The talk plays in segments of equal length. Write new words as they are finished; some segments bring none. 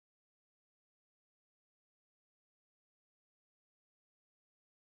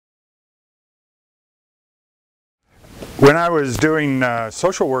When I was doing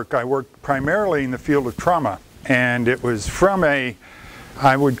social work, I worked primarily in the field of trauma, and it was from I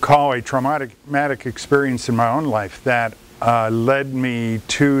would call a traumatic experience in my own life that led me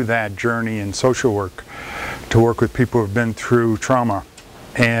to that journey in social work, to work with people who have been through trauma.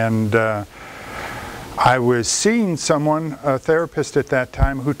 And I was seeing someone, a therapist at that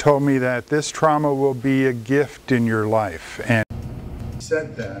time, who told me that this trauma will be a gift in your life. And he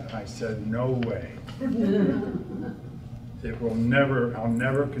said that, I said, no way. It will never, I'll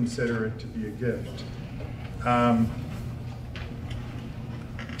never consider it to be a gift.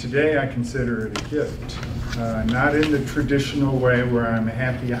 Today I consider it a gift. Not in the traditional way where I'm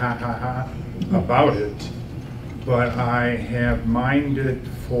happy, ha ha ha, about it, but I have mined it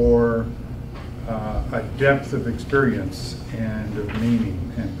for a depth of experience and of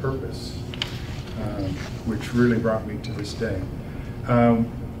meaning and purpose, which really brought me to this day.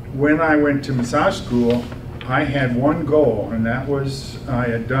 When I went to massage school, I had one goal, and that was I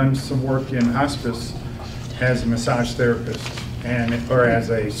had done some work in hospice as a massage therapist or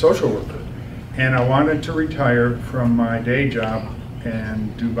as a social worker, and I wanted to retire from my day job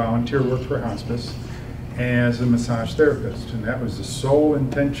and do volunteer work for hospice as a massage therapist, and that was the sole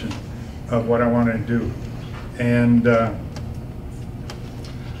intention of what I wanted to do. And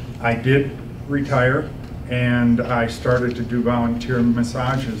I did retire, and I started to do volunteer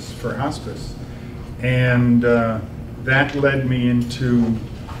massages for hospice. And that led me into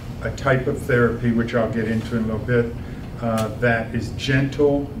a type of therapy, which I'll get into in a little bit, that is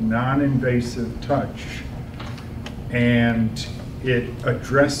gentle, non-invasive touch. And it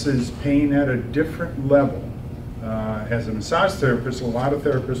addresses pain at a different level. As a massage therapist, a lot of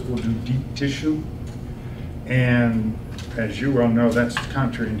therapists will do deep tissue. And as you well know, that's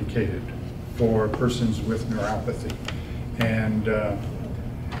contraindicated for persons with neuropathy. And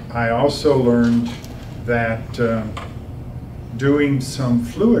I also learned that doing some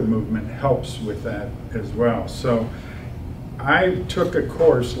fluid movement helps with that as well. So I took a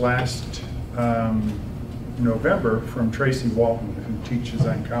course last November from Tracy Walton, who teaches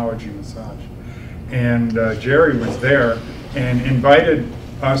oncology massage. And Jerry was there and invited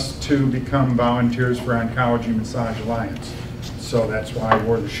us to become volunteers for Oncology Massage Alliance. So that's why I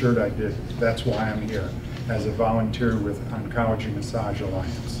wore the shirt I did. That's why I'm here, as a volunteer with Oncology Massage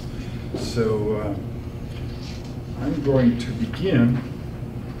Alliance. So I'm going to begin.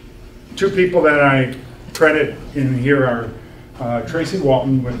 Two people that I credit in here are Tracy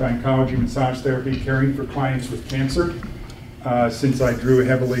Walton with Oncology Massage Therapy, caring for clients with cancer, since I drew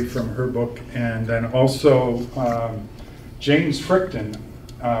heavily from her book, and then also James Fricton,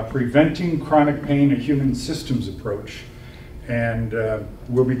 Preventing Chronic Pain, a Human Systems Approach. And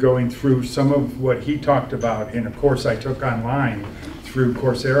we'll be going through some of what he talked about in a course I took online through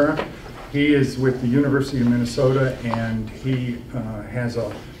Coursera. He is with the University of Minnesota, and he has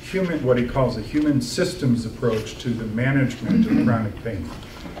a what he calls a human systems approach to the management of chronic pain.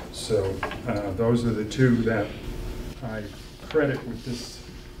 So those are the two that I credit with this.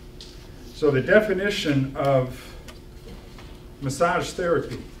 So the definition of massage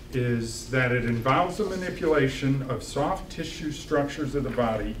therapy is that it involves the manipulation of soft tissue structures of the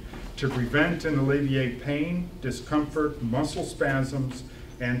body to prevent and alleviate pain, discomfort, muscle spasms,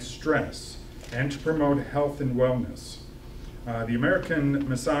 and stress, and to promote health and wellness. The American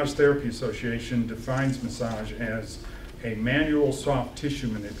Massage Therapy Association defines massage as a manual soft tissue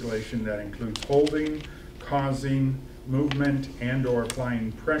manipulation that includes holding, causing movement, and or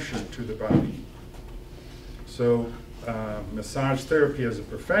applying pressure to the body. So massage therapy as a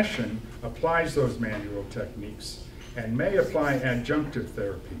profession applies those manual techniques and may apply adjunctive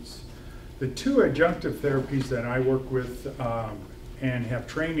therapies. The two adjunctive therapies that I work with and have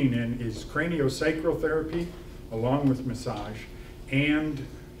training in is craniosacral therapy, along with massage, and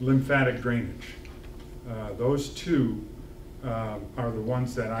lymphatic drainage. Those two are the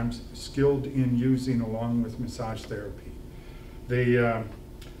ones that I'm skilled in using along with massage therapy.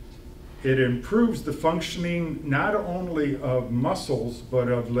 It improves the functioning not only of muscles, but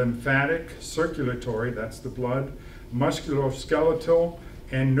of lymphatic, circulatory, that's the blood, musculoskeletal,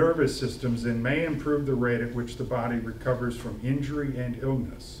 and nervous systems, and may improve the rate at which the body recovers from injury and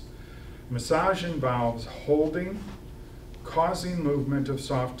illness. Massage involves holding, causing movement of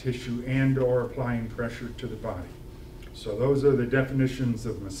soft tissue, and or applying pressure to the body. So those are the definitions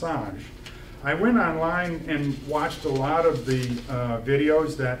of massage. I went online and watched a lot of the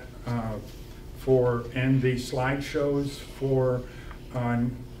videos that and the slideshows for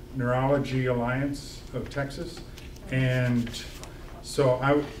Neurology Alliance of Texas, and so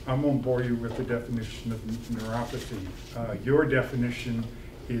I won't bore you with the definition of neuropathy. Your definition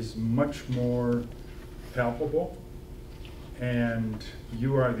is much more palpable and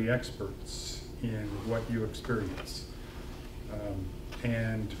you are the experts in what you experience.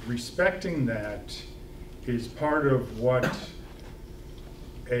 And respecting that is part of what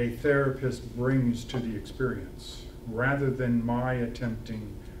a therapist brings to the experience, rather than my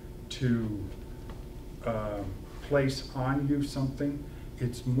attempting to place on you something.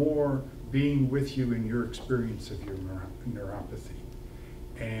 It's more being with you in your experience of your neuropathy.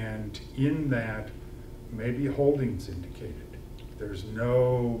 And in that, maybe holding's indicated. There's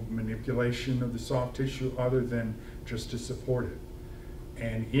no manipulation of the soft tissue other than just to support it.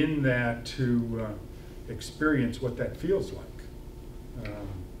 And in that, to experience what that feels like.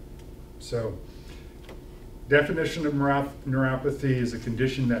 So, definition of neuropathy is a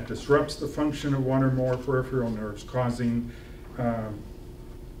condition that disrupts the function of one or more peripheral nerves, causing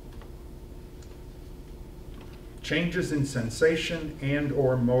changes in sensation and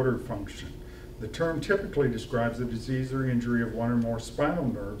or motor function. The term typically describes a disease or injury of one or more spinal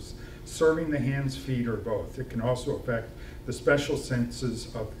nerves serving the hands, feet, or both. It can also affect the special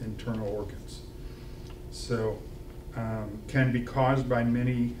senses of internal organs. So, can be caused by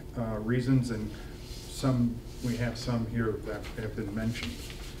many reasons, and we have some here that have been mentioned.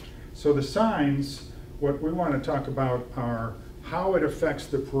 So the signs, what we want to talk about are how it affects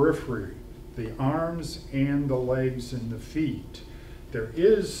the periphery, the arms and the legs and the feet. There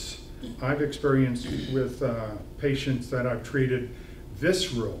is, I've experienced with patients that I've treated,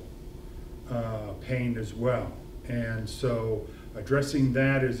 visceral pain as well. And so addressing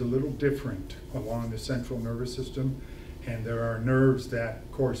that is a little different along the central nervous system, and there are nerves that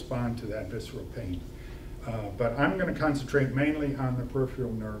correspond to that visceral pain. But I'm going to concentrate mainly on the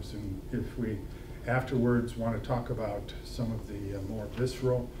peripheral nerves, and if we afterwards want to talk about some of the more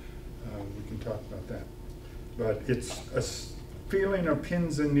visceral, we can talk about that. But it's a feeling of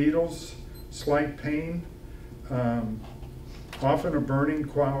pins and needles, slight pain, often a burning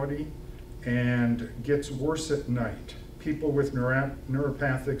quality, and gets worse at night. People with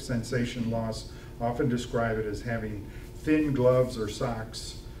neuropathic sensation loss often describe it as having thin gloves or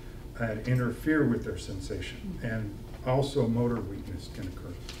socks that interfere with their sensation, and also motor weakness can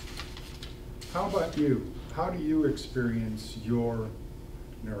occur. How about you? How do you experience your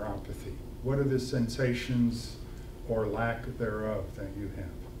neuropathy? What are the sensations or lack thereof that you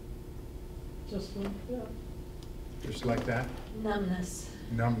have? Just like that. Just like that? Numbness.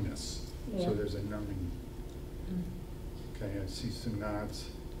 Numbness. Yeah. So there's a numbing. Okay, I see some nods.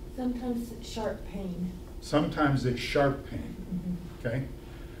 Sometimes sharp pain. Sometimes it's sharp pain. Okay.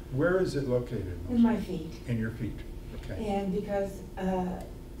 Where is it located? In my feet. In your feet. Okay. And because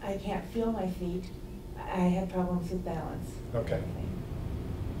I can't feel my feet, I have problems with balance. Okay.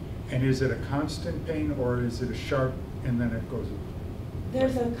 And is it a constant pain, or is it a sharp and then it goes?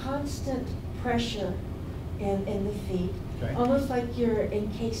 There's a constant pressure in the feet, Okay. almost like you're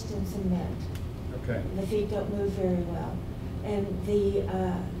encased in cement. Okay. The feet don't move very well. And the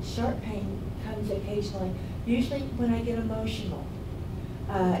sharp pain comes occasionally, usually when I get emotional.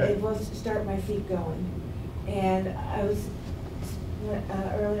 Okay. It will start my feet going. And I was,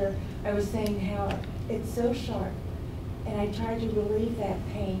 earlier, I was saying how it's so sharp, and I try to relieve that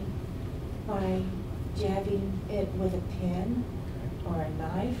pain by jabbing it with a pin or a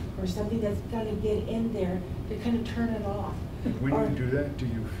knife or something that's going to get in there to kind of turn it off. And when you do that, do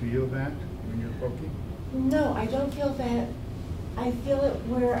you feel that when you're poking? No, I don't feel that. I feel it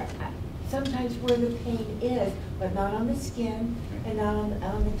sometimes where the pain is, but not on the skin and not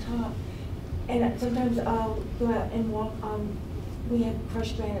on the top. And sometimes I'll go out and walk on, we have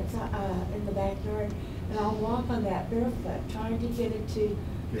crushed granite in the backyard, and I'll walk on that barefoot, trying to get it to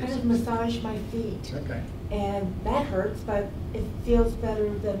kind of massage my feet. Okay. And that hurts, but it feels better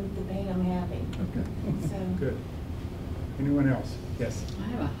than the pain I'm having. Okay. So. Good. Anyone else? Yes. I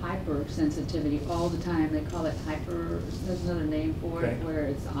have a hypersensitivity all the time. They call it hyper, there's another name for it, where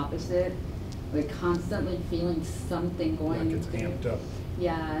it's opposite. Like constantly feeling something going. Like it's amped up.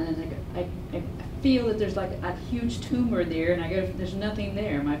 Yeah, and I feel that there's like a huge tumor there, and I go, there's nothing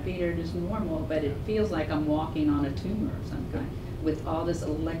there. My feet are just normal, but it feels like I'm walking on a tumor of some kind, with all this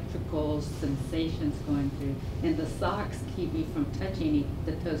electrical sensations going through. And the socks keep me from touching,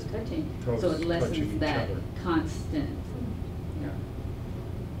 the toes touching, so it lessens that constant. Yeah.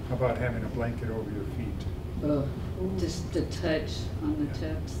 How about having a blanket over your feet? Oh, just to touch on the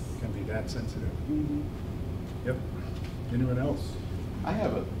tips. Can be that sensitive. Mm-hmm. Yep. Anyone else? I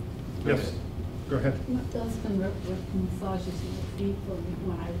have a. Yes. Go ahead. My husband massages my feet for me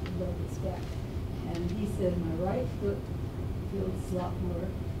when I rub his back. And he said my right foot feels a lot more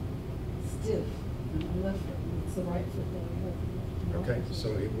stiff than my left foot. It's the right foot that I have. Okay, so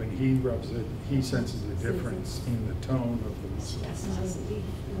when he rubs it, he senses a difference in the tone of the muscle.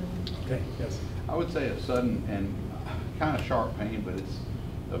 Okay, yes. I would say a sudden and kind of sharp pain, but it's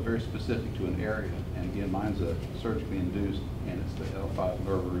very specific to an area. And again, mine's a surgically induced, and it's the L5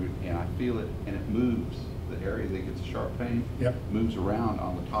 nerve root, and I feel it, and it moves. The area that gets a sharp pain moves around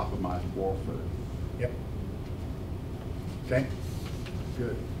on the top of my forefoot. Yep. Okay,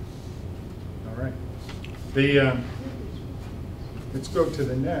 good. All right. Let's go to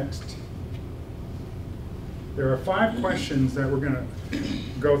the next. There are 5 questions that we're going to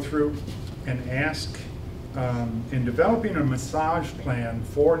go through and ask. In developing a massage plan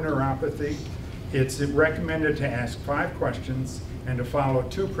for neuropathy, it's recommended to ask 5 questions and to follow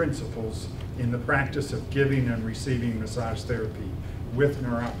 2 principles in the practice of giving and receiving massage therapy with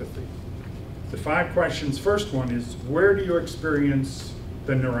neuropathy. The 5 questions, first one is, where do you experience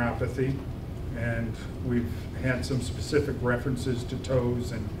the neuropathy? And we've had some specific references to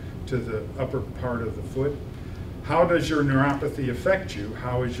toes and to the upper part of the foot. How does your neuropathy affect you?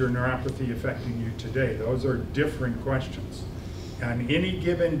 How is your neuropathy affecting you today? Those are different questions. On any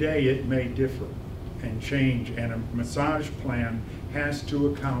given day, it may differ and change, and a massage plan has to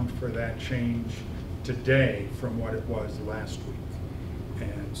account for that change today from what it was last week.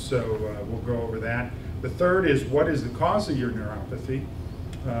 And so we'll go over that. The third is, what is the cause of your neuropathy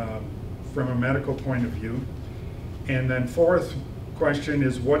from a medical point of view? And then fourth question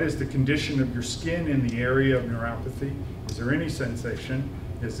is, what is the condition of your skin in the area of neuropathy? Is there any sensation?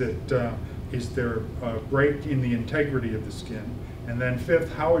 Is there a break in the integrity of the skin? And then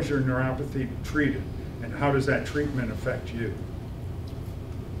fifth, how is your neuropathy treated? And how does that treatment affect you?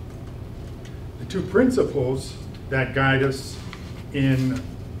 The 2 principles that guide us in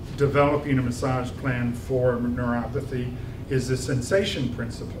developing a massage plan for neuropathy is the sensation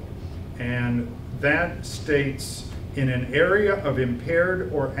principle. And that states, in an area of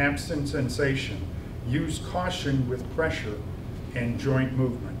impaired or absent sensation, use caution with pressure and joint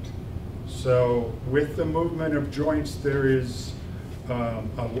movement. So with the movement of joints, there is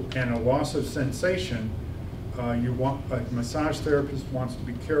a loss of sensation. A massage therapist wants to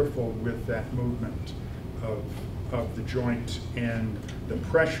be careful with that movement of the joint and the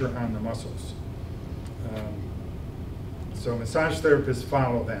pressure on the muscles. So massage therapists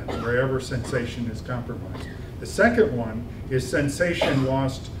follow that wherever sensation is compromised. The second one is sensation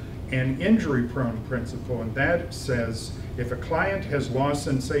lost and injury prone principle, and that says if a client has lost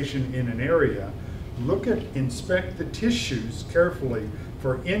sensation in an area, inspect the tissues carefully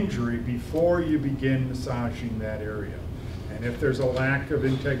for injury before you begin massaging that area. And if there's a lack of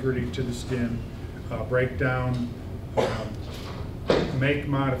integrity to the skin, break down, make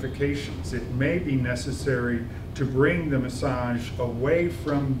modifications. It may be necessary to bring the massage away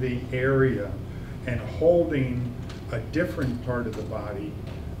from the area and holding a different part of the body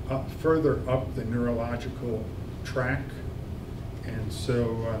further up the neurological track. And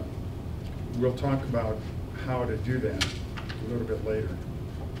so we'll talk about how to do that a little bit later.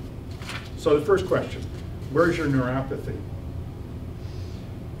 So the first question, where's your neuropathy?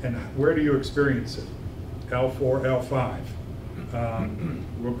 And where do you experience it? L4, L5.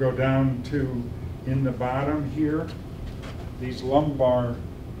 We'll go down to, in the bottom here, these lumbar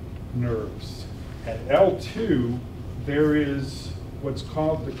nerves. At L2, there is what's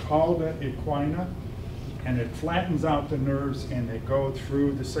called the cauda equina, and it flattens out the nerves and they go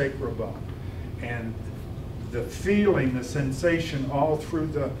through the sacral bone. And the feeling, the sensation all through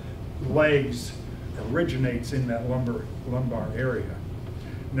the legs originates in that lumbar area.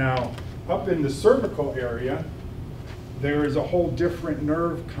 Now, up in the cervical area, there is a whole different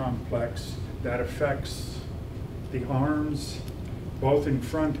nerve complex that affects the arms, both in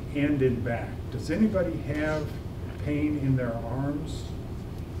front and in back. Does anybody have pain in their arms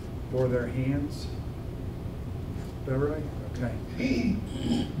or their hands? Beverly? Okay.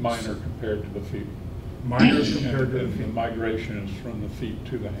 Minor compared to the feet. Minor compared to the The feet. migration is from the feet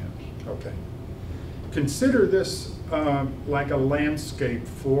to the hands. Okay. Consider this like a landscape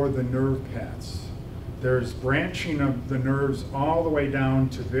for the nerve paths. There's branching of the nerves all the way down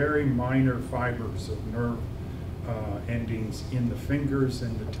to very minor fibers of nerve endings in the fingers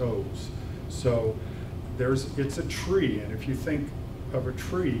and the toes. So it's a tree, and if you think of a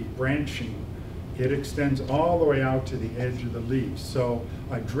tree branching, it extends all the way out to the edge of the leaf. So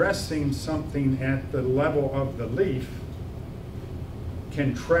addressing something at the level of the leaf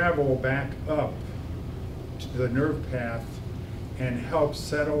can travel back up to the nerve path and help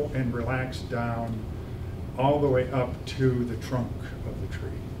settle and relax down all the way up to the trunk of the tree.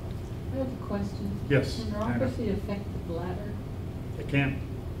 I have a question. Yes, Does Anna. neuropathy affect the bladder? It can.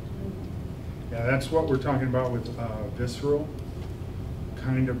 Yeah, that's what we're talking about with visceral.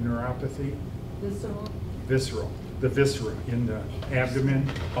 kind of neuropathy? Visceral. Visceral. The viscera in the abdomen,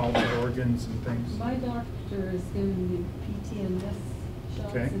 all the organs and things. My doctor is giving me PTNS shots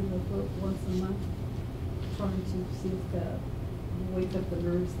Okay. in the foot once a month, trying to see if wake up the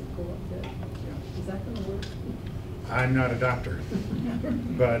nerves that go up there. Yeah. Is that gonna work? I'm not a doctor,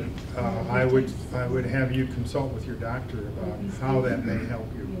 but I would have you consult with your doctor about how that may help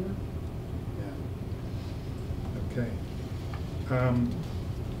you. Yeah. Okay.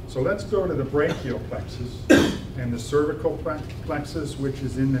 So let's go to the brachial plexus and the cervical plexus, which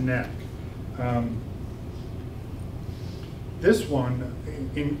is in the neck. This one,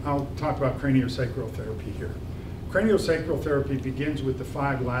 I'll talk about craniosacral therapy here. Craniosacral therapy begins with the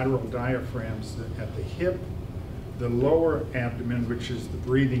 5 lateral diaphragms at the hip, the lower abdomen, which is the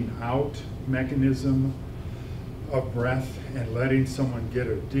breathing out mechanism of breath and letting someone get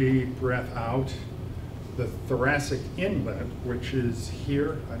a deep breath out. The thoracic inlet, which is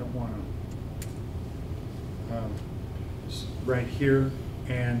here, I don't want to, right here.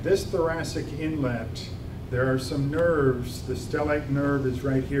 And this thoracic inlet, there are some nerves. The stellate nerve is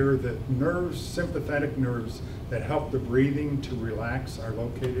right here. The nerves, sympathetic nerves that help the breathing to relax, are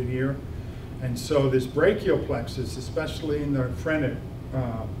located here. And so this brachial plexus, especially in the phrenic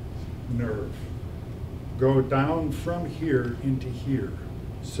nerve, go down from here into here.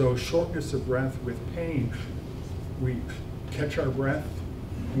 So shortness of breath with pain, we catch our breath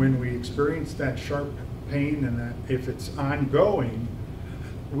when we experience that sharp pain, and that if it's ongoing,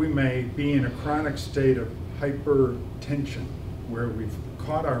 we may be in a chronic state of hypertension where we've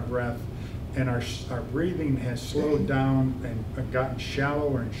caught our breath and our breathing has slowed down and gotten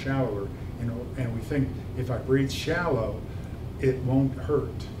shallower and shallower, and we think if I breathe shallow, it won't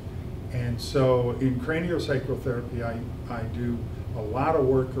hurt. And so in craniosacral therapy, I do a lot of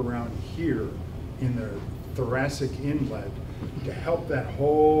work around here in the thoracic inlet to help that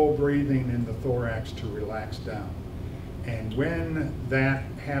whole breathing in the thorax to relax down. And when that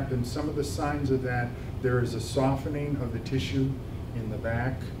happens, some of the signs of that, there is a softening of the tissue in the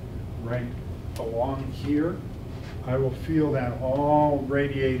back, right along here. I will feel that all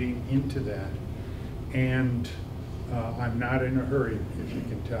radiating into that. And I'm not in a hurry, if you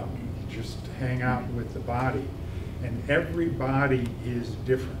can tell. Just hang out with the body. And every body is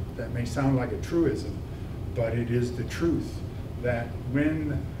different. That may sound like a truism, but it is the truth that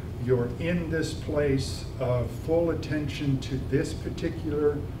when you're in this place of full attention to this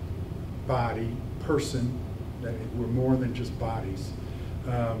particular body, person, that we're more than just bodies,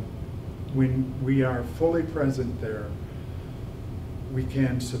 when we are fully present there, we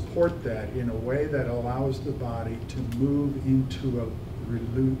can support that in a way that allows the body to move into a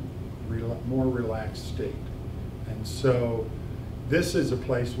more relaxed state. And so this is a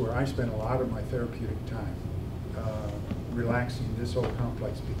place where I spend a lot of my therapeutic time relaxing this whole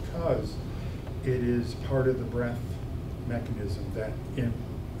complex, because it is part of the breath mechanism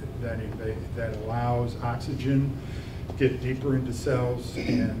that allows oxygen to get deeper into cells,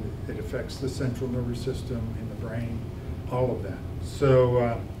 and it affects the central nervous system in the brain, all of that.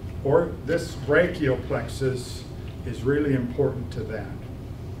 So this brachial plexus is really important to that.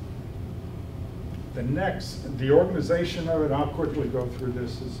 The organization of it, I'll quickly go through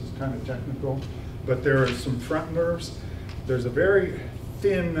this. This is kind of technical, but there are some front nerves. There's a very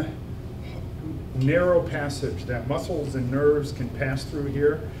thin, narrow passage that muscles and nerves can pass through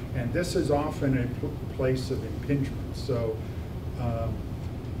here, and this is often a place of impingement. So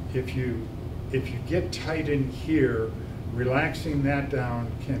if you get tight in here, relaxing that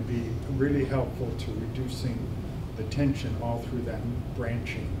down can be really helpful to reducing the tension all through that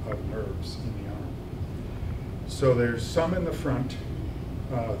branching of nerves in the arm. So there's some in the front,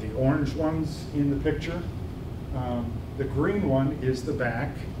 the orange ones in the picture. The green one is the back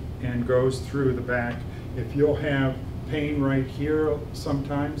and goes through the back. If you'll have pain right here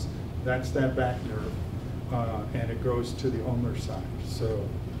sometimes, that's that back nerve, and it goes to the ulnar side. So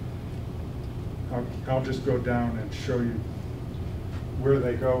I'll just go down and show you where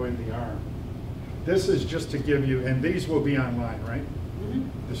they go in the arm. This is just to give you, and these will be online, right?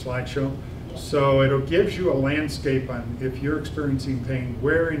 Mm-hmm. The slideshow. So it'll give you a landscape on, if you're experiencing pain,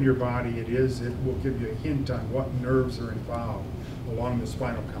 where in your body it is. It will give you a hint on what nerves are involved along the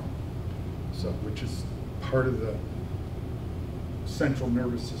spinal column, so which is part of the central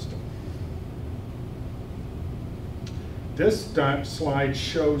nervous system. This slide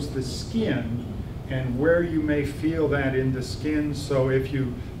shows the skin and where you may feel that in the skin. So if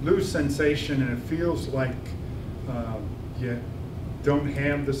you lose sensation and it feels like you don't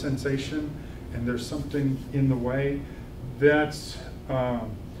have the sensation and there's something in the way, that's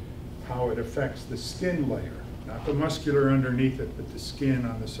how it affects the skin layer. Not the muscular underneath it, but the skin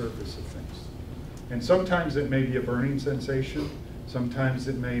on the surface of things. And sometimes it may be a burning sensation. Sometimes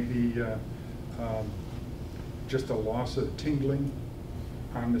it may be just a loss of tingling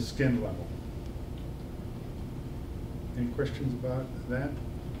on the skin level. Any questions about that?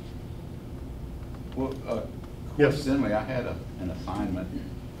 Well, Yes. coincidentally, I had an assignment,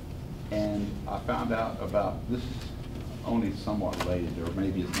 and I found out about, this is only somewhat related, or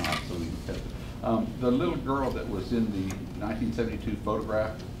maybe it's not, so we can test it. The little girl that was in the 1972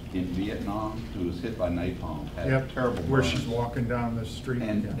 photograph in Vietnam, who was hit by napalm, had Yep, terrible where burns. she's walking down the street.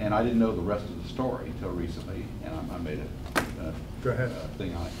 And, yeah. and I didn't know the rest of the story until recently, and I made a Go ahead.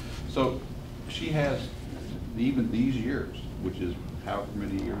 thing on it. So she has, even these years, which is however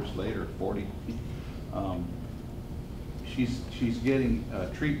many years later, 40, she's getting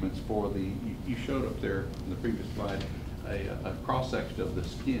treatments for the, you showed up there in the previous slide, a cross-section of the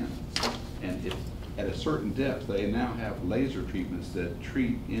skin. And it's at a certain depth, they now have laser treatments that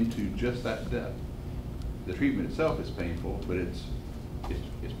treat into just that depth. The treatment itself is painful, but it's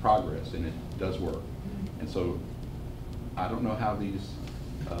progress, and it does work. And so I don't know how these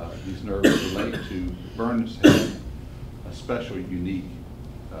nerves relate to burns. Have a special, unique,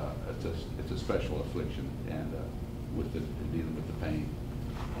 it's a special affliction, and with dealing with the pain.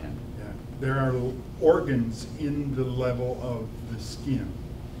 And Yeah. There are organs in the level of the skin.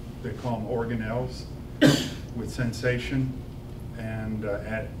 They call them organelles with sensation. And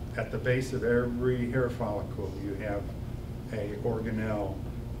at the base of every hair follicle, you have a organelle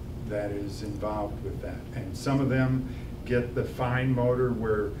that is involved with that. And some of them get the fine motor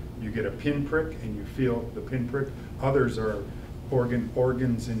where you get a pinprick and you feel the pinprick. Others are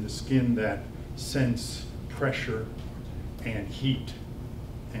organs in the skin that sense pressure and heat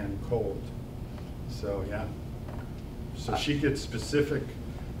and cold. So yeah. So she gets specific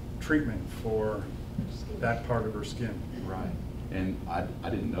treatment for that part of her skin. right. And I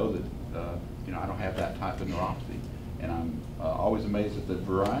didn't know that, you know, I don't have that type of neuropathy. And I'm always amazed at the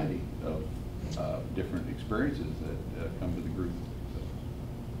variety of different experiences that come to the group.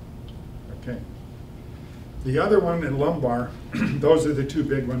 So. Okay. The other one in lumbar, those are the two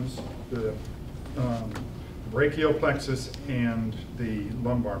big ones, the brachial plexus and the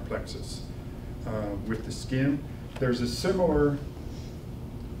lumbar plexus. With the skin, there's a similar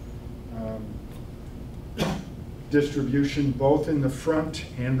distribution both in the front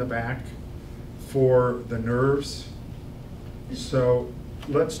and the back for the nerves. So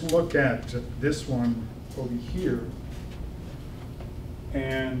let's look at this one over here.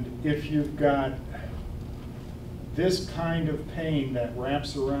 And if you've got this kind of pain that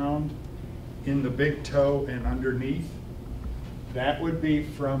wraps around in the big toe and underneath, that would be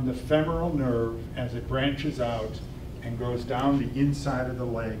from the femoral nerve as it branches out and goes down the inside of the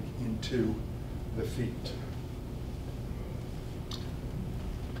leg into the feet.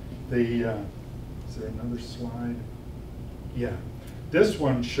 Is there another slide? Yeah. This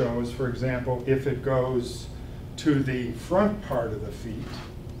one shows, for example, if it goes to the front part of the feet,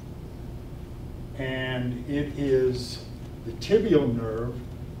 and it is the tibial nerve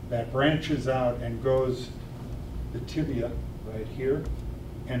that branches out and goes, the tibia right here,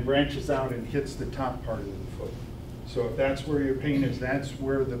 and branches out and hits the top part of the foot. So if that's where your pain is, that's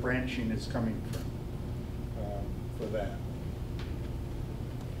where the branching is coming from for that.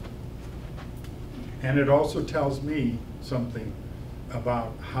 And it also tells me something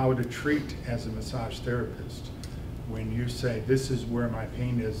about how to treat as a massage therapist. When you say, this is where my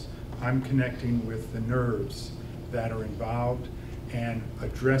pain is, I'm connecting with the nerves that are involved and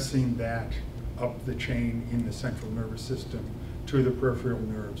addressing that up the chain in the central nervous system to the peripheral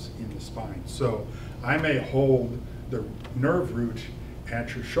nerves in the spine. So I may hold the nerve root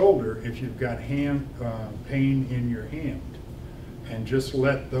at your shoulder if you've got hand pain in your hand, and just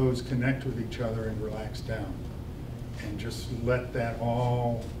let those connect with each other and relax down. And just let that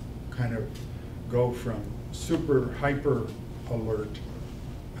all kind of go from super hyper alert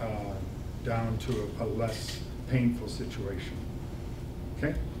down to a less painful situation.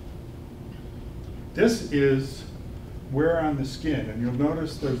 Okay? This is where on the skin, and you'll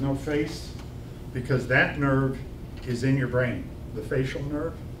notice there's no face because that nerve is in your brain, the facial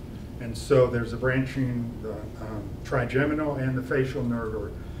nerve. And so there's a branching, the trigeminal and the facial nerve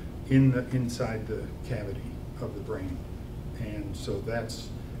are inside the cavity of the brain. And so that's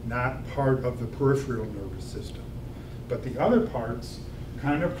not part of the peripheral nervous system. But the other parts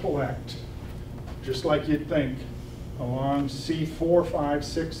kind of collect, just like you'd think, along C4, 5,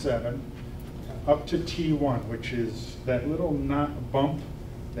 6, 7, up to T1, which is that little knot bump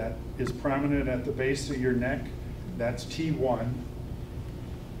that is prominent at the base of your neck. That's T1.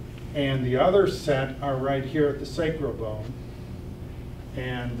 And the other set are right here at the sacral bone.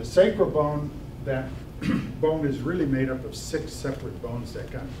 And the sacral bone, that bone is really made up of 6 separate bones that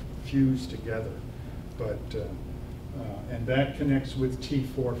got fused together. But, and that connects with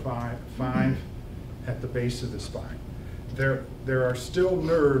T4-5 at the base of the spine. There are still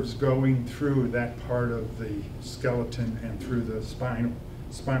nerves going through that part of the skeleton and through the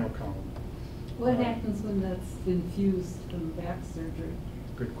spinal column. What happens when that's been fused from back surgery?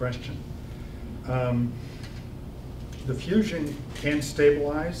 Good question. The fusion can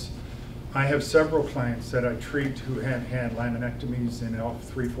stabilize. I have several clients that I treat who have had laminectomies in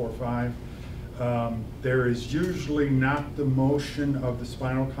L3-4-5. There is usually not the motion of the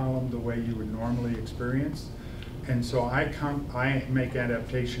spinal column the way you would normally experience. And so I make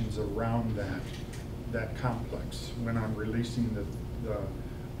adaptations around that complex when I'm releasing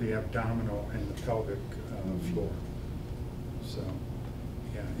the abdominal and the pelvic floor. So,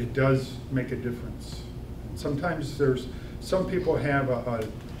 yeah, it does make a difference. And sometimes some people have a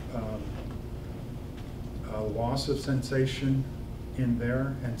loss of sensation in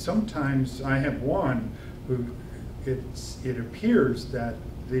there, and sometimes I have one who it appears that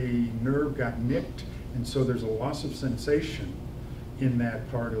the nerve got nicked, and so there's a loss of sensation in that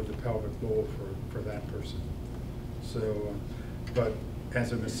part of the pelvic bowl for that person. So, but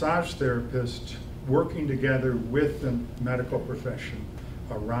as a massage therapist, working together with the medical profession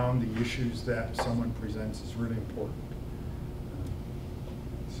around the issues that someone presents is really important.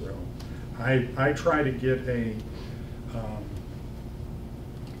 So I try to get a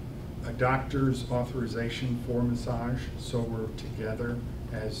doctor's authorization for massage, so we're together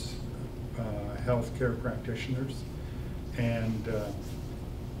as healthcare practitioners, and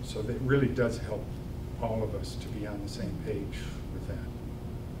so that really does help all of us to be on the same page with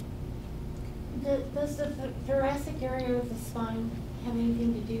that. Does the thoracic area of the spine have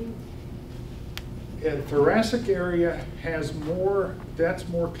anything to do? The thoracic area has more, that's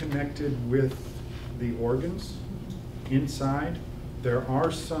more connected with the organs inside. There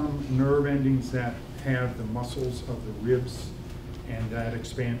are some nerve endings that have the muscles of the ribs and that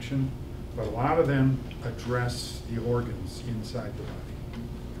expansion, but a lot of them address the organs inside the body.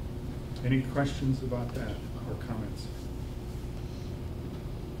 Any questions about that or comments?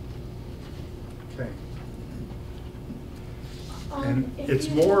 Okay. And it's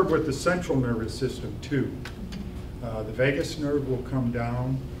more with the central nervous system too. The vagus nerve will come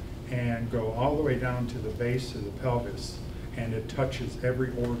down and go all the way down to the base of the pelvis, and it touches every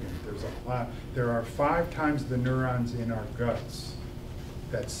organ. There's a lot. There are 5 times the neurons in our guts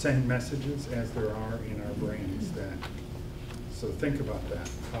that send messages as there are in our brains. So think about that,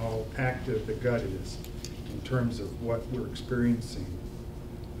 how active the gut is in terms of what we're experiencing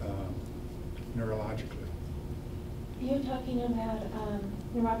neurologically. You're talking about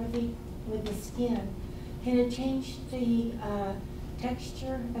neuropathy with the skin. Can it change the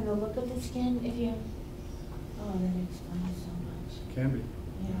texture and the look of the skin if you? Oh, that explains so much. Can be.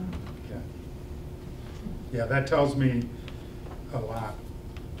 Yeah. Yeah, that tells me a lot.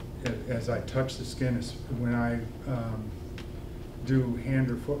 As I touch the skin, when I do hand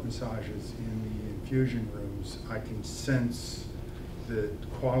or foot massages in the infusion rooms, I can sense the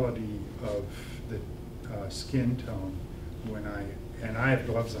quality of the skin tone when and I have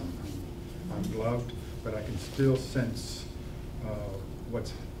gloves on. I'm gloved, but I can still sense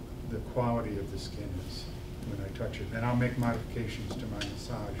what's the quality of the skin is when I touch it. And I'll make modifications to my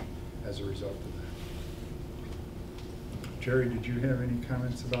massage as a result of that. Jerry, did you have any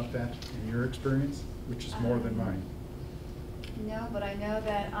comments about that in your experience, which is more than mine? No, but I know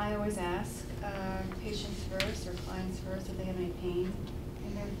that I always ask patients first or clients first if they have any pain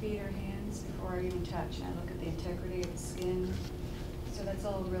in their feet or hands before I even touch. And I look at the integrity of the skin. So that's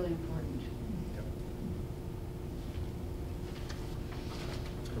all really important. Yep.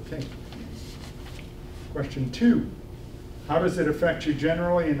 Okay. Question 2. How does it affect you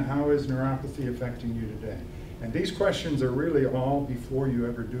generally, and how is neuropathy affecting you today? And these questions are really all before you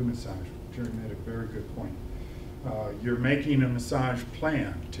ever do massage. Jerry made a very good point. You're making a massage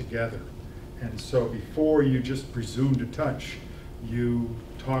plan together. And so before you just presume to touch, you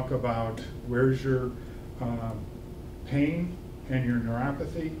talk about where's your pain and your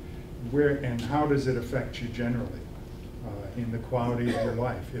neuropathy, and how does it affect you generally in the quality of your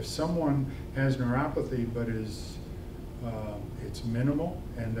life. If someone has neuropathy but it's minimal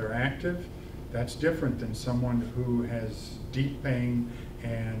and they're active, that's different than someone who has deep pain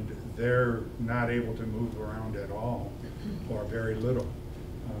and they're not able to move around at all or very little.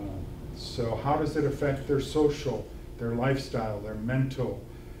 So how does it affect their social, their lifestyle, their mental,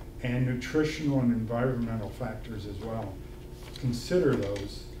 and nutritional and environmental factors as well? Consider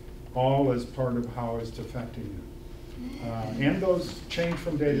those all as part of how it's affecting you. And those change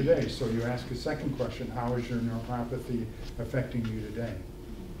from day to day. So you ask a second question, how is your neuropathy affecting you today?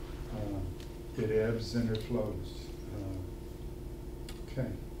 It ebbs and it flows. Okay.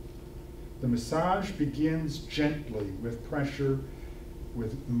 The massage begins gently with pressure,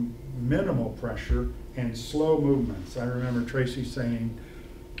 with minimal pressure and slow movements. I remember Tracy saying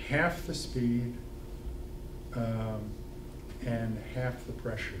half the speed and half the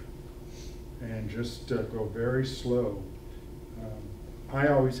pressure, and just go very slow. I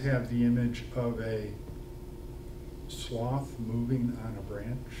always have the image of a sloth moving on a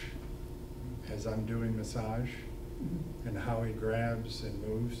branch as I'm doing massage, and how he grabs and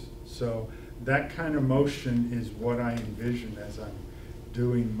moves. So that kind of motion is what I envision as I'm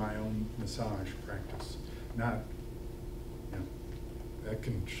doing my own massage practice. Not, you know, that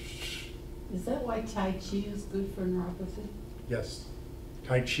can. Is that why Tai Chi is good for neuropathy? Yes.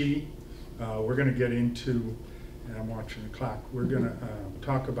 Tai Chi, we're going to get into, and I'm watching the clock, we're going to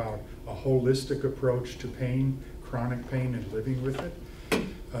talk about a holistic approach to pain, chronic pain, and living with it.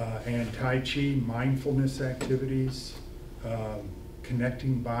 And Tai Chi, mindfulness activities,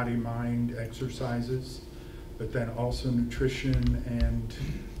 connecting body-mind exercises, but then also nutrition and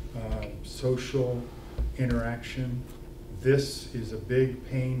social interaction. This is a big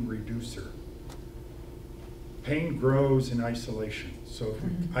pain reducer. Pain grows in isolation. So if we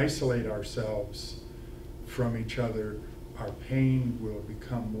isolate ourselves from each other, our pain will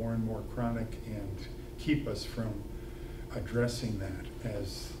become more and more chronic and keep us from addressing that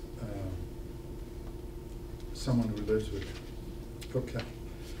as someone who lives with it. Okay.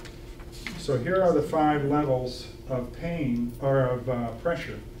 So here are the 5 levels of pain, or of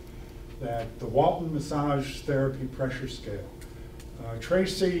pressure, that the Walton Massage Therapy Pressure Scale.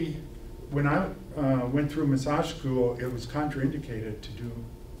 Tracy, when I went through massage school, it was contraindicated to do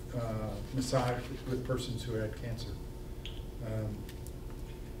massage with persons who had cancer.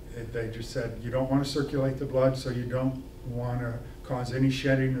 They just said, you don't want to circulate the blood, so you don't want to cause any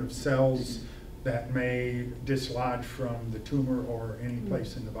shedding of cells that may dislodge from the tumor or any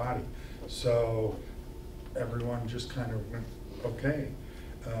place in the body. So everyone just kind of went, okay.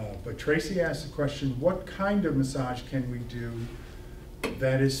 But Tracy asked the question, what kind of massage can we do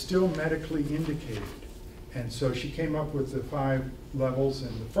that is still medically indicated? And so she came up with the 5 levels,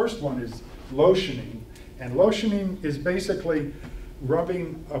 and the first one is lotioning. And lotioning is basically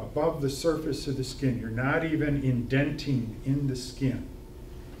rubbing above the surface of the skin. You're not even indenting in the skin.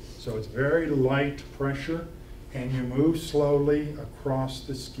 So it's very light pressure, and you move slowly across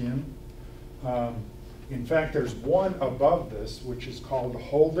the skin. In fact, there's one above this, which is called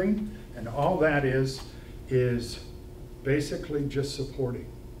holding, and all that is basically just supporting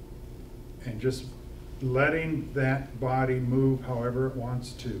and just letting that body move however it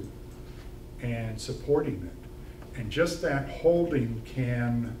wants to and supporting it. And just that holding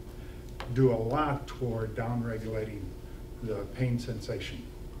can do a lot toward downregulating the pain sensation.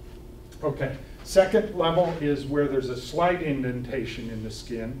 Okay, second level is where there's a slight indentation in the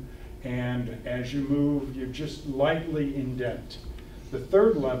skin, and as you move, you just lightly indent. The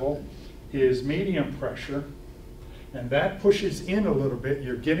third level is medium pressure, and that pushes in a little bit.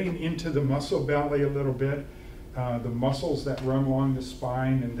 You're getting into the muscle belly a little bit, the muscles that run along the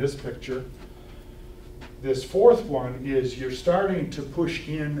spine in this picture. This fourth one is you're starting to push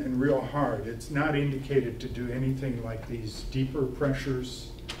in and real hard. It's not indicated to do anything like these deeper pressures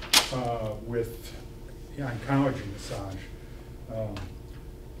with oncology massage.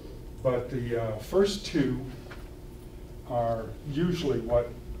 But the first 2 are usually what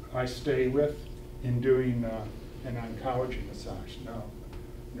I stay with in doing an oncology massage. Now,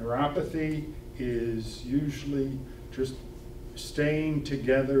 neuropathy is usually just staying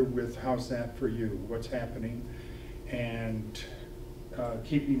together with how's that for you, what's happening, and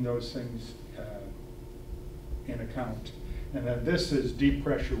keeping those things in account. And then this is deep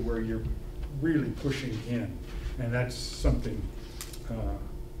pressure where you're really pushing in, and that's something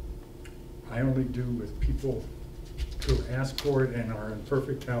I only do with people who ask for it and are in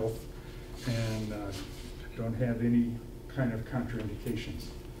perfect health and don't have any kind of contraindications.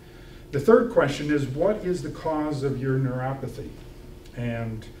 The third question is, what is the cause of your neuropathy?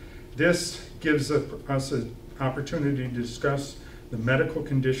 And this gives us an opportunity to discuss the medical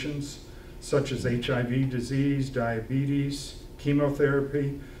conditions such as HIV disease, diabetes,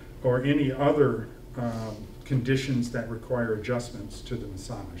 chemotherapy, or any other conditions that require adjustments to the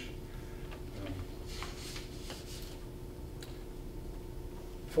massage.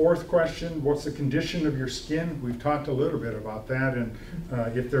 Fourth question, what's the condition of your skin? We've talked a little bit about that, and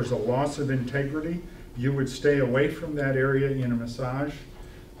if there's a loss of integrity, you would stay away from that area in a massage.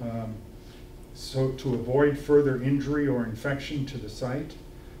 so to avoid further injury or infection to the site.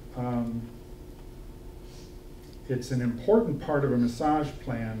 It's an important part of a massage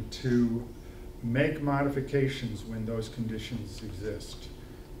plan to make modifications when those conditions exist,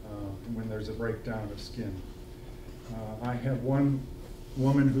 when there's a breakdown of skin. I have one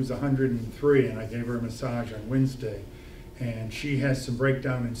woman who's 103, and I gave her a massage on Wednesday, and she has some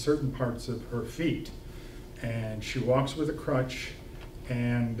breakdown in certain parts of her feet, and she walks with a crutch,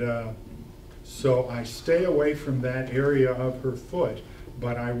 and so I stay away from that area of her foot,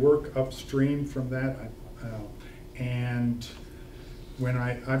 but I work upstream from that. And when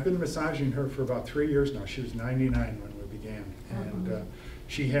I've been massaging her for about 3 years now. She was 99 when we began, and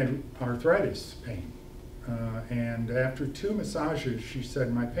she had arthritis pain. And after 2 massages, she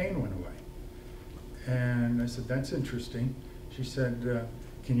said, my pain went away. And I said, that's interesting. She said,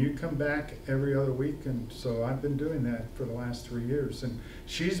 can you come back every other week? And so I've been doing that for the last 3 years. And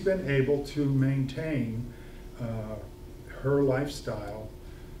she's been able to maintain her lifestyle.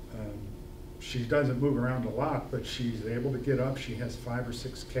 She doesn't move around a lot, but she's able to get up. She has 5 or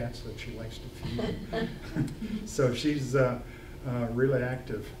 6 cats that she likes to feed. So she's really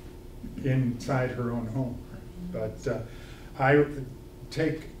active inside her own home. But I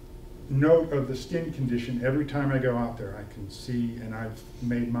take note of the skin condition every time I go out there. I can see, and I've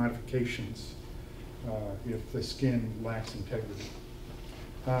made modifications if the skin lacks integrity.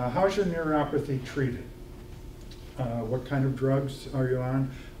 How's your neuropathy treated? What kind of drugs are you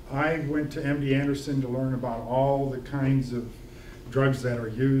on? I went to MD Anderson to learn about all the kinds of drugs that are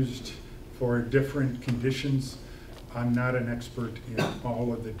used for different conditions. I'm not an expert in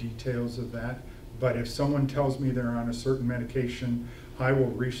all of the details of that, but if someone tells me they're on a certain medication, I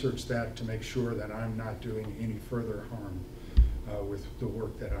will research that to make sure that I'm not doing any further harm with the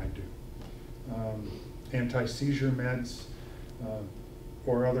work that I do. Anti-seizure meds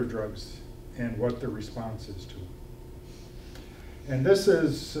or other drugs, and what the response is to them. And this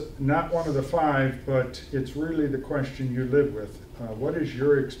is not one of the 5, but it's really the question you live with. What is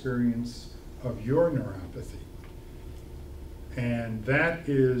your experience of your neuropathy? And that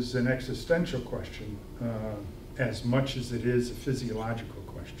is an existential question as much as it is a physiological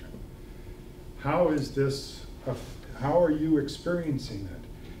question. How is this, how are you experiencing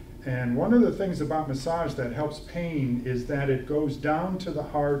it? And one of the things about massage that helps pain is that it goes down to the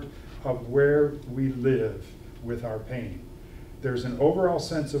heart of where we live with our pain. There's an overall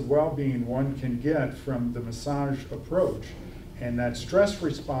sense of well-being one can get from the massage approach, and that stress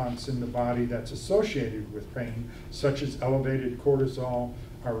response in the body that's associated with pain, such as elevated cortisol,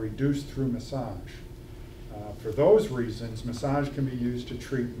 are reduced through massage. For those reasons, massage can be used to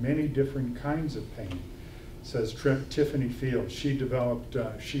treat many different kinds of pain, says Tiffany Fields. She developed,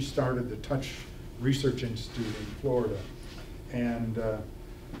 she started the Touch Research Institute in Florida, and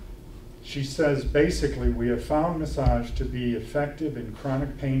she says, basically, we have found massage to be effective in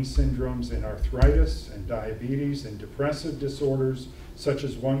chronic pain syndromes in arthritis and diabetes and depressive disorders, such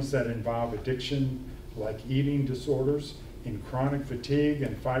as ones that involve addiction, like eating disorders, in chronic fatigue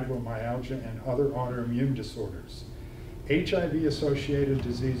and fibromyalgia and other autoimmune disorders. HIV-associated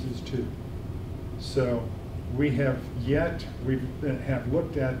diseases, too. So we have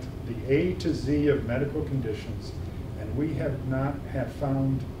looked at the A to Z of medical conditions, and we have not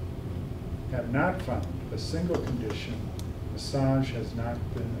found a single condition massage has not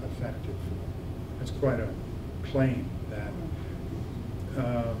been effective for. It's quite a claim that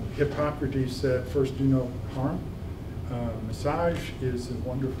Hippocrates said, first do no harm. Massage is a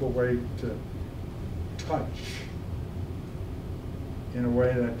wonderful way to touch in a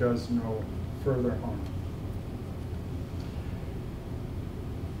way that does no further harm.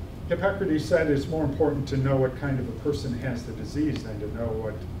 Hippocrates said it's more important to know what kind of a person has the disease than to know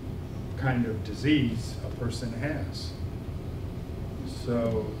what kind of disease a person has.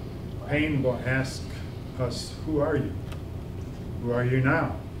 So pain will ask us, who are you? Who are you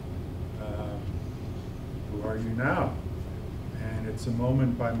now? Who are you now? And it's a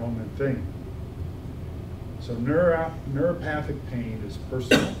moment by moment thing. So neuropathic pain is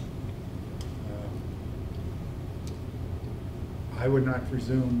personal. I would not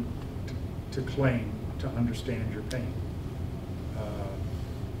presume to claim to understand your pain.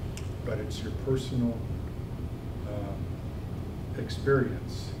 But it's your personal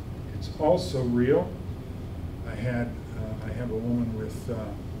experience. It's also real. I have a woman with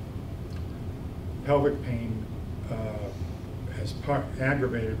pelvic pain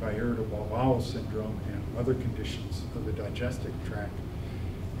aggravated by irritable bowel syndrome and other conditions of the digestive tract.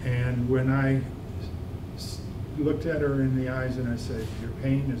 And when I looked at her in the eyes and I said, your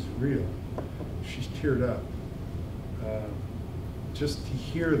pain is real, she's teared up. just to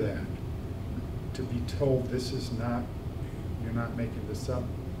hear that, to be told this is not, you're not making this up,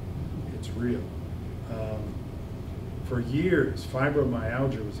 it's real. For years,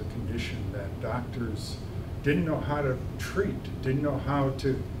 fibromyalgia was a condition that doctors didn't know how to treat, didn't know how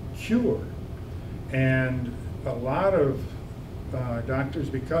to cure. And a lot of doctors,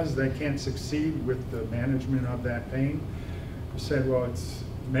 because they can't succeed with the management of that pain, said, well, it's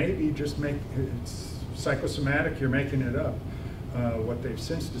maybe just it's psychosomatic, you're making it up. What they've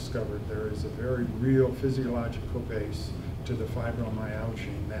since discovered, there is a very real physiological base to the fibromyalgia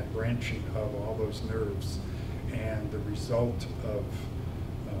and that branching of all those nerves, and the result of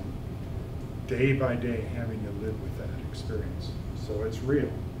day by day having to live with that experience. So it's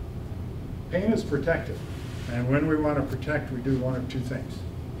real. Pain is protective, and when we want to protect, we do one of two things.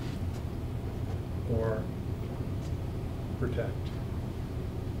 Or protect.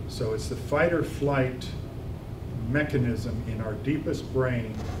 So it's the fight or flight mechanism in our deepest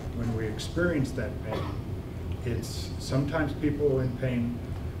brain when we experience that pain. It's sometimes people in pain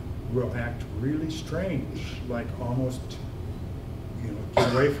will act really strange, like almost,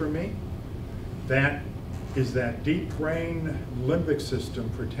 get away from me. That is that deep brain limbic system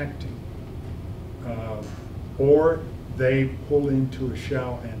protecting. Or they pull into a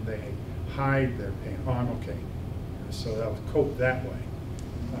shell and they hide their pain. Oh, I'm okay. So they'll cope that way.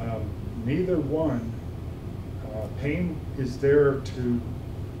 Neither one. Pain is there to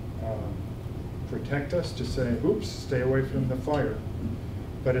protect us, to say, oops, stay away from the fire.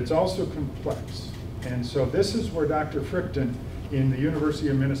 But it's also complex. And so this is where Dr. Frickton in the University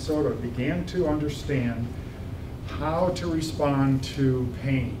of Minnesota began to understand how to respond to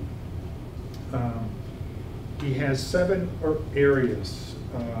pain. He has 7 areas,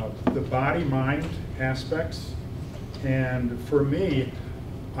 the body-mind aspects. And for me,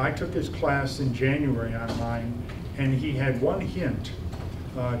 I took his class in January on mine, and he had one hint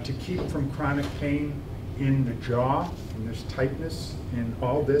to keep from chronic pain in the jaw, and there's tightness and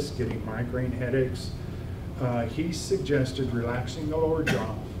all this, getting migraine headaches. He suggested relaxing the lower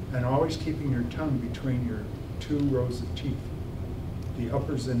jaw and always keeping your tongue between your 2 rows of teeth, the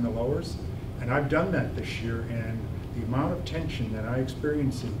uppers and the lowers. And I've done that this year, and the amount of tension that I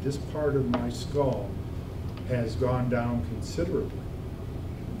experience in this part of my skull has gone down considerably.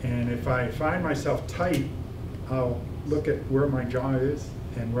 And if I find myself tight, I'll look at where my jaw is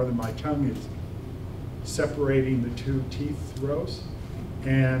and whether my tongue is separating the 2 teeth rows.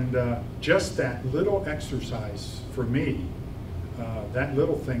 And just that little exercise for me, that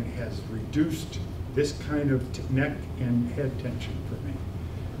little thing has reduced this kind of neck and head tension for me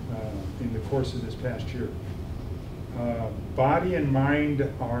in the course of this past year. Body and mind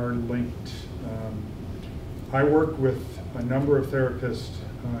are linked. I work with a number of therapists.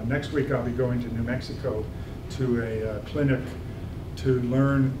 Next week I'll be going to New Mexico to a clinic to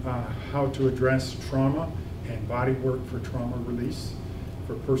learn how to address trauma and body work for trauma release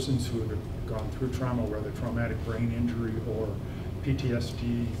for persons who have gone through trauma, whether traumatic brain injury or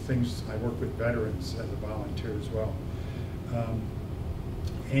PTSD, things. I work with veterans as a volunteer as well.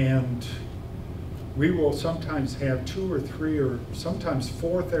 And we will sometimes have 2 or 3 or sometimes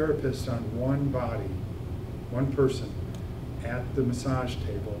 4 therapists on one body, one person at the massage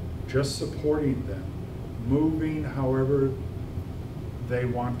table, just supporting them, moving however they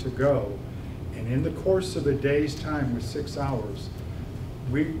want to go. And in the course of a day's time with 6 hours,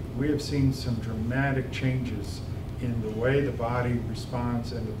 we have seen some dramatic changes in the way the body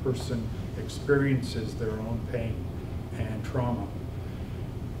responds and the person experiences their own pain and trauma.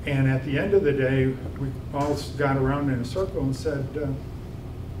 And at the end of the day, we all got around in a circle and said,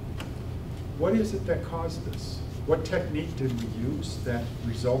 what is it that caused this? What technique did we use that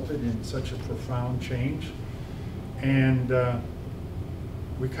resulted in such a profound change? And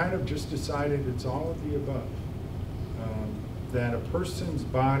we kind of just decided it's all of the above. That a person's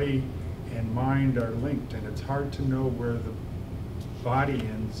body and mind are linked, and it's hard to know where the body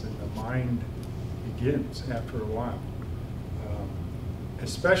ends and the mind begins after a while.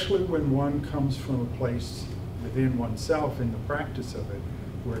 Especially when one comes from a place within oneself in the practice of it,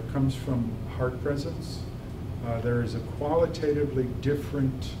 where it comes from heart presence. There is a qualitatively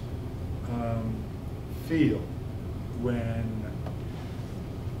different feel when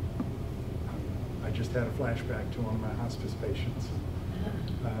I just had a flashback to one of my hospice patients.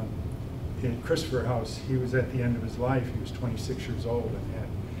 In Christopher House, he was at the end of his life. He was 26 years old and had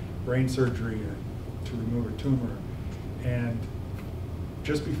brain surgery to remove a tumor. And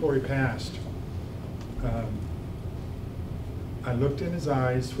just before he passed, I looked in his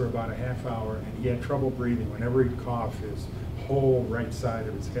eyes for about a half hour, and he had trouble breathing. Whenever he'd cough, his whole right side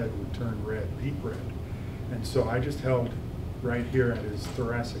of his head would turn red, deep red. And so I just held right here at his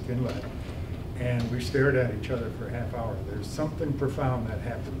thoracic inlet. And we stared at each other for a half hour. There's something profound that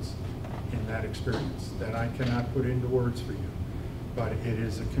happens in that experience that I cannot put into words for you. But it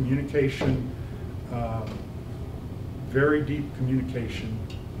is a communication, very deep communication.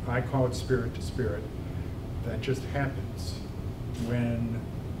 I call it spirit to spirit. That just happens when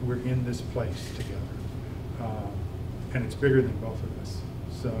we're in this place together. And it's bigger than both of us.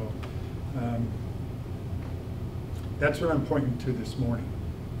 So that's what I'm pointing to this morning,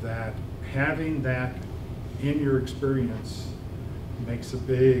 that having that in your experience makes a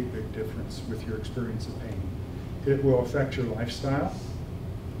big, big difference with your experience of pain. It will affect your lifestyle,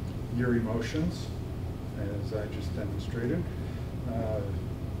 your emotions, as I just demonstrated.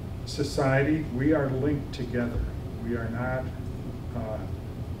 Society, we are linked together. We are not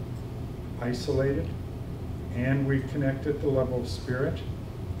isolated, and we connect at the level of spirit,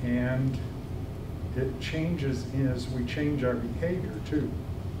 and it changes as we change our behavior too.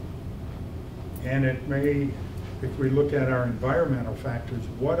 And it may, if we look at our environmental factors,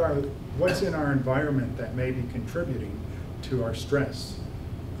 what's in our environment that may be contributing to our stress?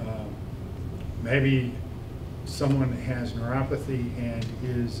 Maybe someone has neuropathy and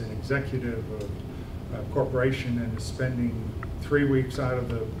is an executive of a corporation and is spending 3 weeks out of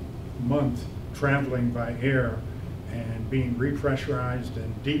the month traveling by air and being repressurized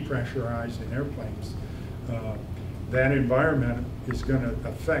and depressurized in airplanes. That environment is going to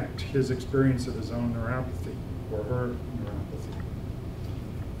affect his experience of his own neuropathy or her neuropathy.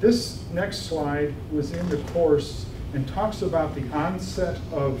 This next slide was in the course and talks about the onset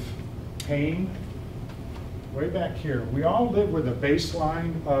of pain. Way back here, we all live with a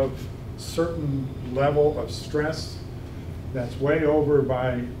baseline of certain level of stress that's way over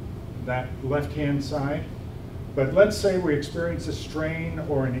by that left-hand side. But let's say we experience a strain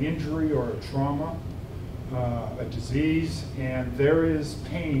or an injury or a trauma, a disease, and there is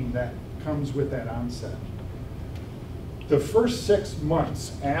pain that comes with that onset. The first 6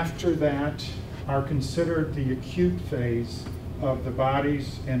 months after that are considered the acute phase of the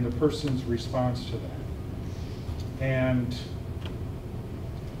body's and the person's response to that. And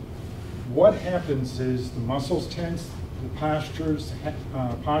what happens is the muscles tense, the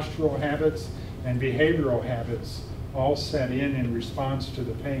postural habits and behavioral habits all set in response to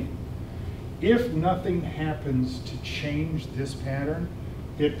the pain. If nothing happens to change this pattern,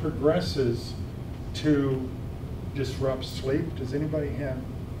 it progresses to disrupt sleep. Does anybody have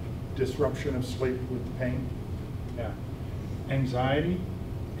disruption of sleep with the pain? Yeah. Anxiety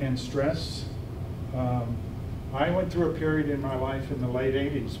and stress. I went through a period in my life in the late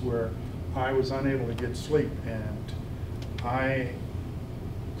 80s where I was unable to get sleep, and I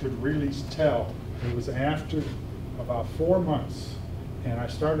could really tell. It was after about 4 months, and I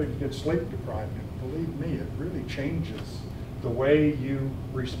started to get sleep deprived. And believe me, it really changes the way you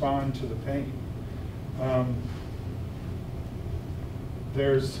respond to the pain.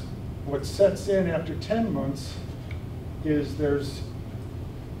 There's what sets in after 10 months is there's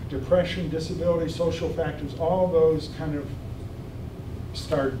depression, disability, social factors, all those kind of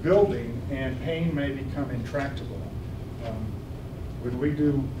start building, and pain may become intractable. When we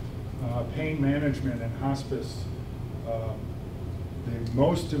do pain management in hospice, the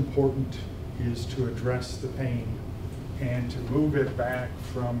most important is to address the pain and to move it back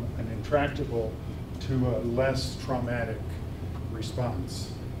from an intractable to a less traumatic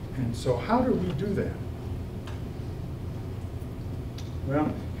response. And so how do we do that?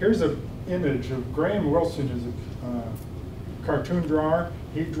 Well, here's an image of Graham Wilson, is a cartoon drawer.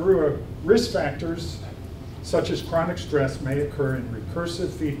 He drew risk factors such as chronic stress may occur in recursive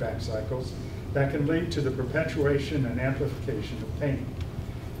feedback cycles that can lead to the perpetuation and amplification of pain.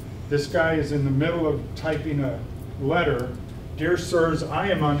 This guy is in the middle of typing a letter. Dear sirs, I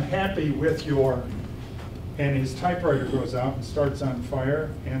am unhappy with your, and his typewriter goes out and starts on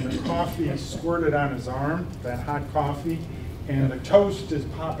fire, and the coffee is squirted on his arm, that hot coffee, and the toast is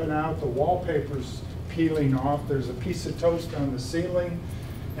popping out, the wallpaper's peeling off, there's a piece of toast on the ceiling,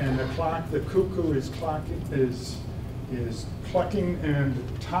 and the clock, the cuckoo is clucking,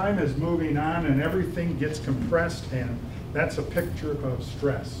 and time is moving on, and everything gets compressed, and that's a picture of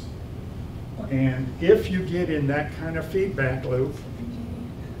stress. And if you get in that kind of feedback loop,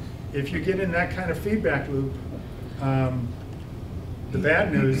 the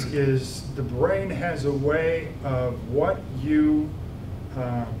bad news is the brain has a way of what you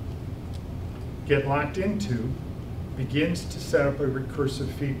get locked into begins to set up a recursive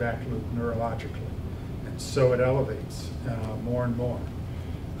feedback loop neurologically. And so it elevates more and more.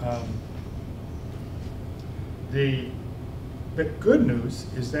 The good news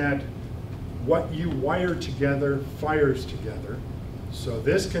is that what you wire together fires together. So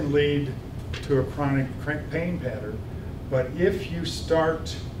this can lead to a chronic pain pattern, but if you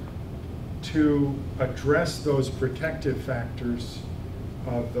start to address those protective factors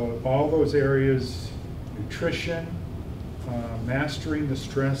of all those areas, nutrition, mastering the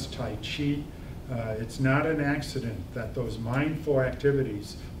stress, Tai Chi, it's not an accident that those mindful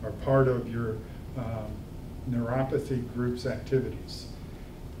activities are part of your neuropathy group's activities.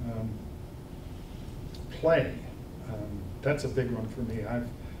 Play, that's a big one for me. I've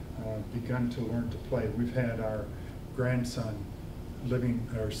begun to learn to play. We've had our grandson living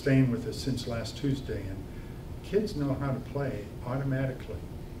or staying with us since last Tuesday, and kids know how to play automatically,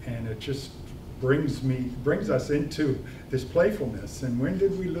 and it just brings us into this playfulness. And when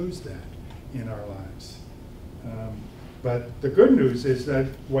did we lose that in our lives? But the good news is that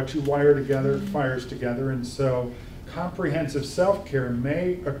what you wire together fires together, and so comprehensive self-care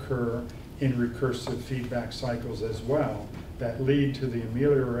may occur in recursive feedback cycles as well that lead to the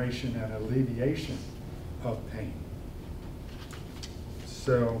amelioration and alleviation of pain.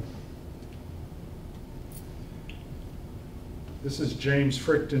 So this is James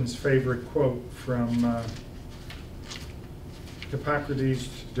Fricton's favorite quote from Hippocrates: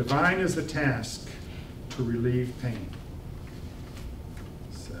 "Divine is the task to relieve pain."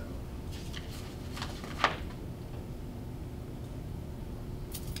 So,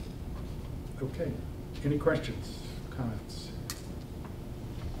 okay, any questions, comments?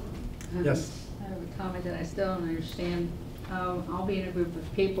 Yes? I have a comment that I still don't understand. I'll be in a group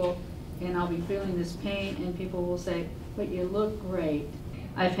of people and I'll be feeling this pain and people will say, "But you look great."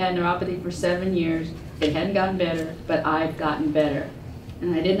 I've had neuropathy for 7 years. It hadn't gotten better, but I've gotten better.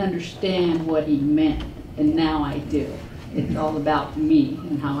 And I didn't understand what he meant, and now I do. It's all about me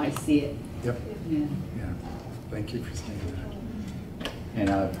and how I see it. Yep. Yeah. Yeah. Thank you for saying that. And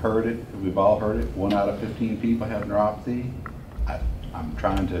I've heard it, we've all heard it, 1 out of 15 people have neuropathy. I'm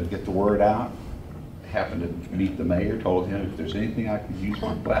trying to get the word out. Happened to meet the mayor, told him if there's anything I could use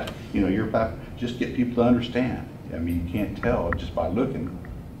for just get people to understand. I mean, you can't tell just by looking.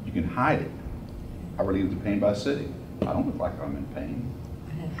 You can hide it. I relieve the pain by sitting. I don't look like I'm in pain,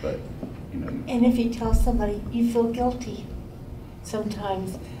 but you know. And if you tell somebody, you feel guilty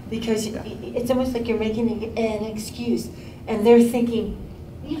sometimes because it's almost like you're making an excuse, and they're thinking,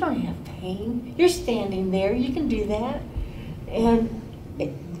 "You don't have pain. You're standing there. You can do that." And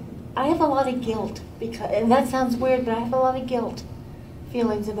I have a lot of guilt because, and that sounds weird, but I have a lot of guilt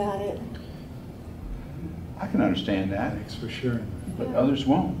feelings about it. I can understand that, Thanks for sharing. but others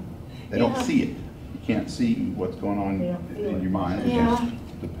won't. They don't Yeah. see it. You can't see what's going on They don't feel in it. your mind. It's Yeah. just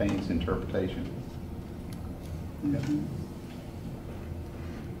the pain's interpretation. Yep.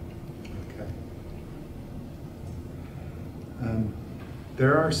 Okay.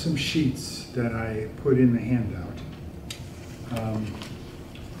 There are some sheets that I put in the handout.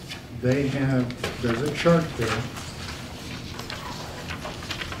 There's a chart there,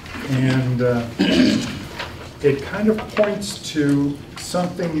 and it kind of points to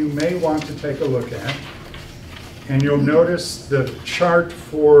something you may want to take a look at. And you'll notice the chart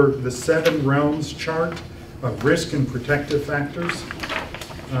for the 7 realms chart of risk and protective factors.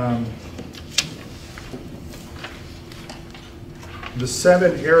 The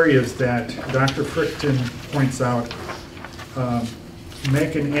 7 areas that Dr. Fricton points out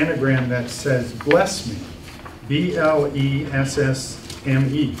make an anagram that says bless me, B-L-E-S-S-M-E.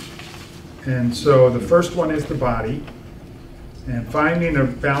 And so the first one is the body, and finding a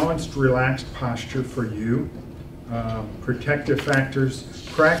balanced, relaxed posture for you. Protective factors,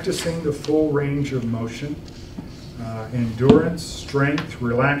 practicing the full range of motion, endurance, strength,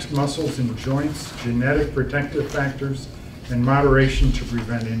 relaxed muscles and joints, genetic protective factors, and moderation to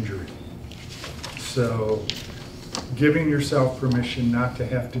prevent injury. So giving yourself permission not to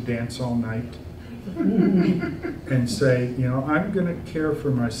have to dance all night and say, you know, I'm going to care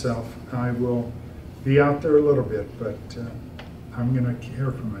for myself. I will be out there a little bit, but I'm going to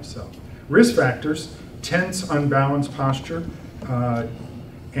care for myself. Risk factors, tense, unbalanced posture.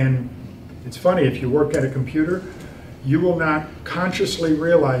 And it's funny, if you work at a computer, you will not consciously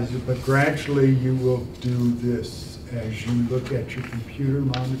realize it, but gradually you will do this as you look at your computer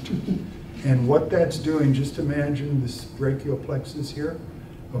monitor. And what that's doing, just imagine this brachial plexus here,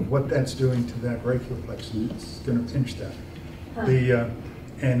 of what that's doing to that brachial plexus. It's going to pinch that.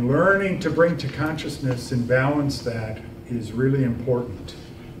 And learning to bring to consciousness and balance that is really important.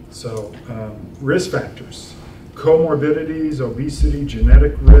 So risk factors, comorbidities, obesity,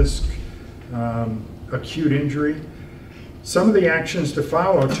 genetic risk, acute injury. Some of the actions to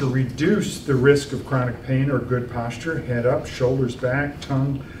follow to reduce the risk of chronic pain are good posture, head up, shoulders back,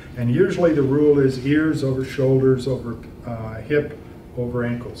 tongue And usually the rule is ears over shoulders, over hip, over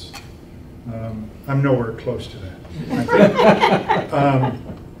ankles. I'm nowhere close to that. I think,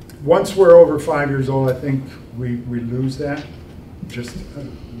 once we're over 5 years old, I think we lose that. Just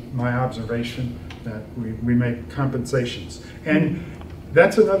my observation that we make compensations. And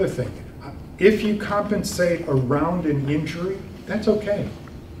that's another thing. If you compensate around an injury, that's okay.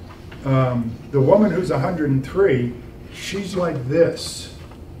 The woman who's 103, she's like this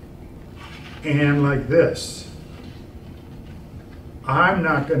and like this. I'm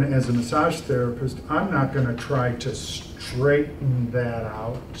not going to, as a massage therapist, I'm not going to try to straighten that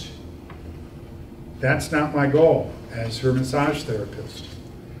out. That's not my goal as her massage therapist.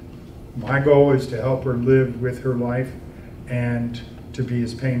 My goal is to help her live with her life and to be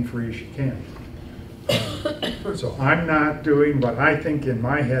as pain-free as she can. So I'm not doing what I think in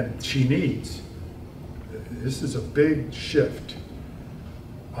my head she needs. This is a big shift.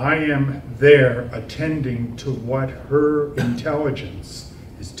 I am there attending to what her intelligence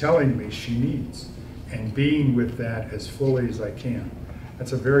is telling me she needs and being with that as fully as I can.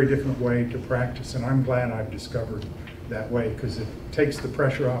 That's a very different way to practice, and I'm glad I've discovered that way because it takes the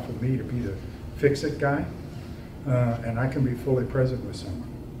pressure off of me to be the fix-it guy, and I can be fully present with someone.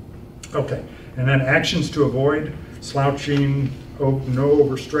 Okay, and then actions to avoid: slouching, no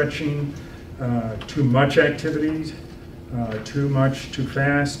overstretching, too much activities, too much, too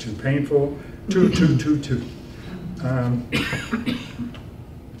fast, too painful, too.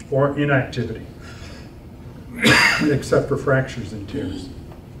 Or inactivity, except for fractures and tears.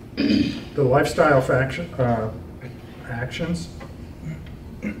 The lifestyle actions,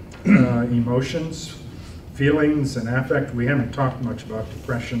 emotions, feelings, and affect. We haven't talked much about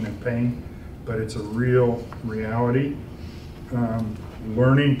depression and pain, but it's a real reality.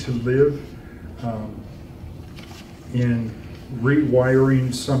 Learning to live in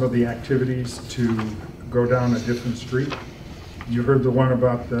rewiring some of the activities to go down a different street. You heard the one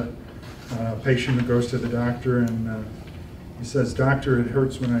about the patient who goes to the doctor and he says, "Doctor, it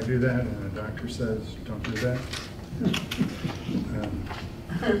hurts when I do that," and the doctor says, "Don't do that."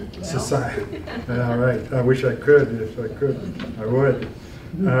 Society. All right. I wish I could. If I could, I would.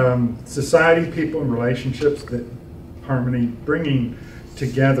 Society, people, and relationships, that harmony, bringing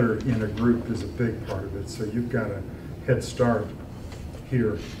together in a group is a big part of it. So you've got a head start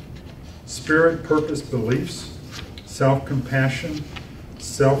here. Spirit, purpose, beliefs, self-compassion,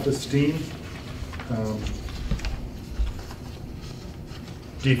 self-esteem.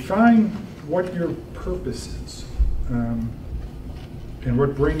 Define what your purpose is and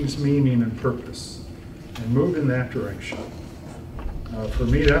what brings meaning and purpose, and move in that direction. For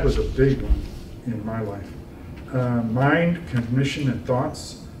me, that was a big one in my life. Mind, cognition, and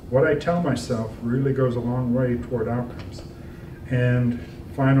thoughts. What I tell myself really goes a long way toward outcomes. And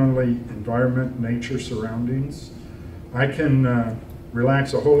finally, environment, nature, surroundings. I can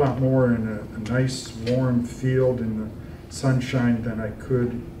relax a whole lot more in a nice, warm field in the sunshine than I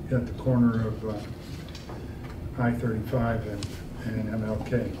could at the corner of I-35 and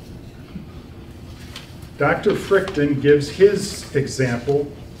MLK. Dr. Frickton gives his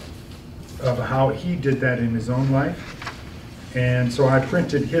example of how he did that in his own life. And so I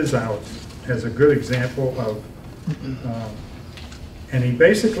printed his out as a good example of, and he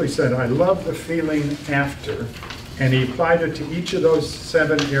basically said, I love the feeling after, and he applied it to each of those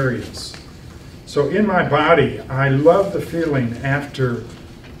 7 areas. So in my body, I love the feeling after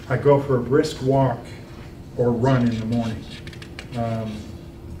I go for a brisk walk or run in the morning.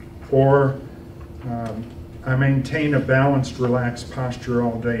 I maintain a balanced, relaxed posture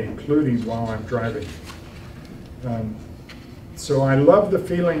all day, including while I'm driving. So I love the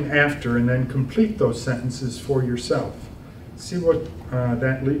feeling after, and then complete those sentences for yourself. See what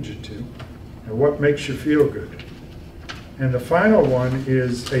that leads you to, and what makes you feel good. And the final one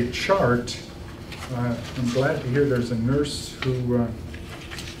is a chart. I'm glad to hear there's a nurse who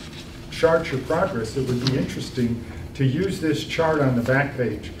charts your progress. It would be interesting to use this chart on the back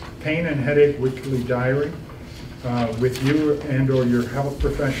page, Pain and Headache Weekly Diary, with you and or your health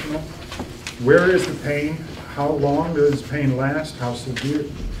professional. Where is the pain? How long does pain last? How severe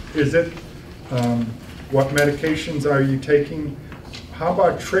is it? What medications are you taking? How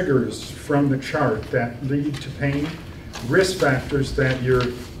about triggers from the chart that lead to pain? Risk factors that you're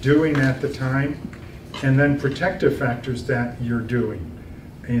doing at the time, and then protective factors that you're doing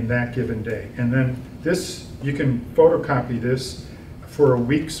in that given day. And then this, you can photocopy this for a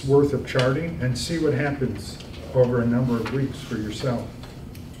week's worth of charting and see what happens over a number of weeks for yourself.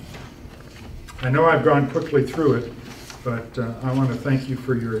 I know I've gone quickly through it, but I want to thank you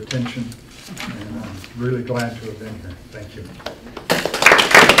for your attention, and I'm really glad to have been here. Thank you.